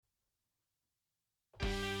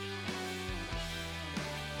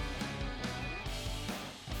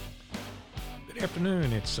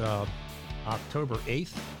Afternoon. It's October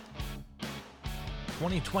 8th,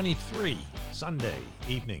 2023, Sunday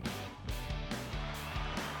evening.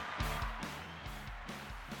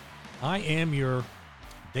 I am your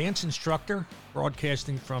dance instructor,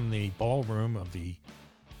 broadcasting from the ballroom of the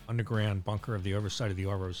underground bunker of the oversight of the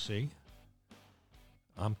ROC.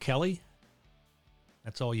 I'm Kelly.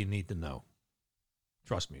 That's all you need to know.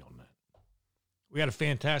 Trust me on that. We had a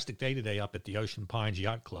fantastic day today up at the Ocean Pines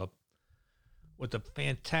Yacht Club with a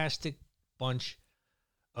fantastic bunch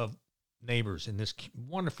of neighbors in this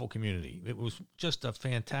wonderful community. It was just a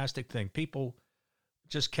fantastic thing. People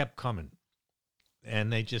just kept coming,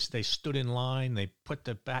 and they stood in line. They put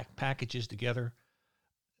the back packages together,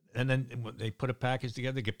 and then they put a package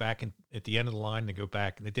together, get back in, at the end of the line, they go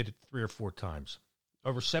back, and they did it 3 or 4 times.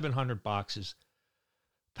 Over 700 boxes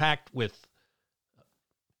packed with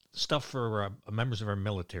stuff for members of our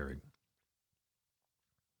military.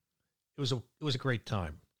 It was a great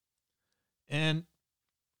time. And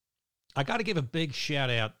I got to give a big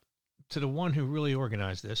shout out to the one who really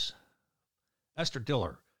organized this, Esther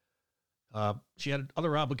Diller. She had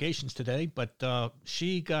other obligations today, but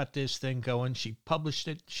she got this thing going. She published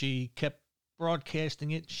it. She kept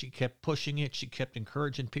broadcasting it. She kept pushing it. She kept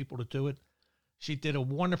encouraging people to do it. She did a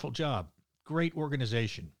wonderful job. Great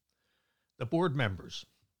organization. The board members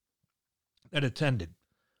that attended: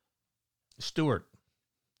 Stuart,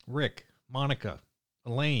 Rick, Monica,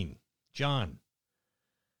 Elaine, John,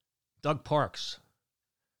 Doug Parks,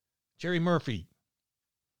 Jerry Murphy.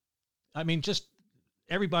 I mean, just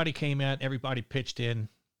everybody came out, everybody pitched in,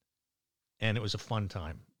 and it was a fun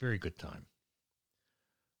time. Very good time.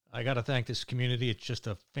 I got to thank this community. It's just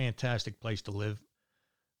a fantastic place to live.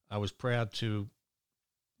 I was proud to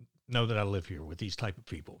know that I live here with these type of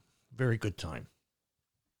people. Very good time.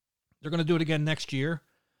 They're going to do it again next year,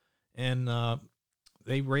 and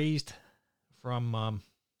they raised from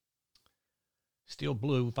Steel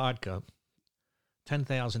Blue Vodka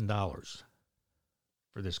 $10,000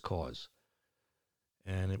 for this cause.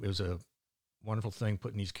 And it was a wonderful thing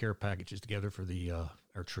putting these care packages together for the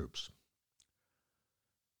our troops.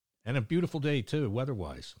 And a beautiful day, too,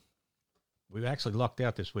 weather-wise. We actually lucked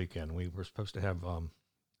out this weekend. We were supposed to have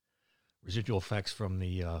residual effects from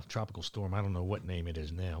the tropical storm. I don't know what name it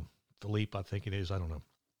is now. Philippe, I think it is. I don't know.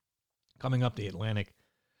 Coming up the Atlantic.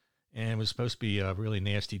 And it was supposed to be a really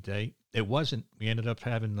nasty day. It wasn't. We ended up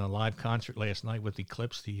having a live concert last night with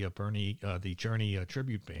Eclipse, the Journey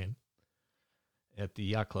tribute band at the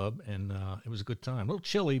yacht club, and it was a good time. A little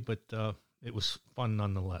chilly, but it was fun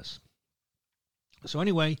nonetheless. So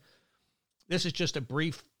anyway, this is just a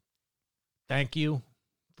brief thank you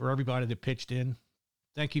for everybody that pitched in.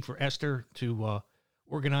 Thank you for Esther to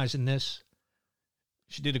organizing this.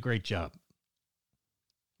 She did a great job.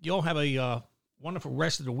 You all have a wonderful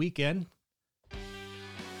rest of the weekend.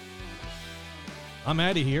 I'm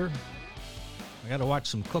out of here. I got to watch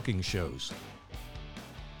some cooking shows.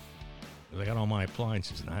 I got all my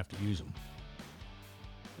appliances and I have to use them.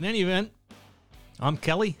 In any event, I'm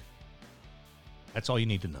Kelly. That's all you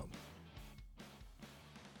need to know.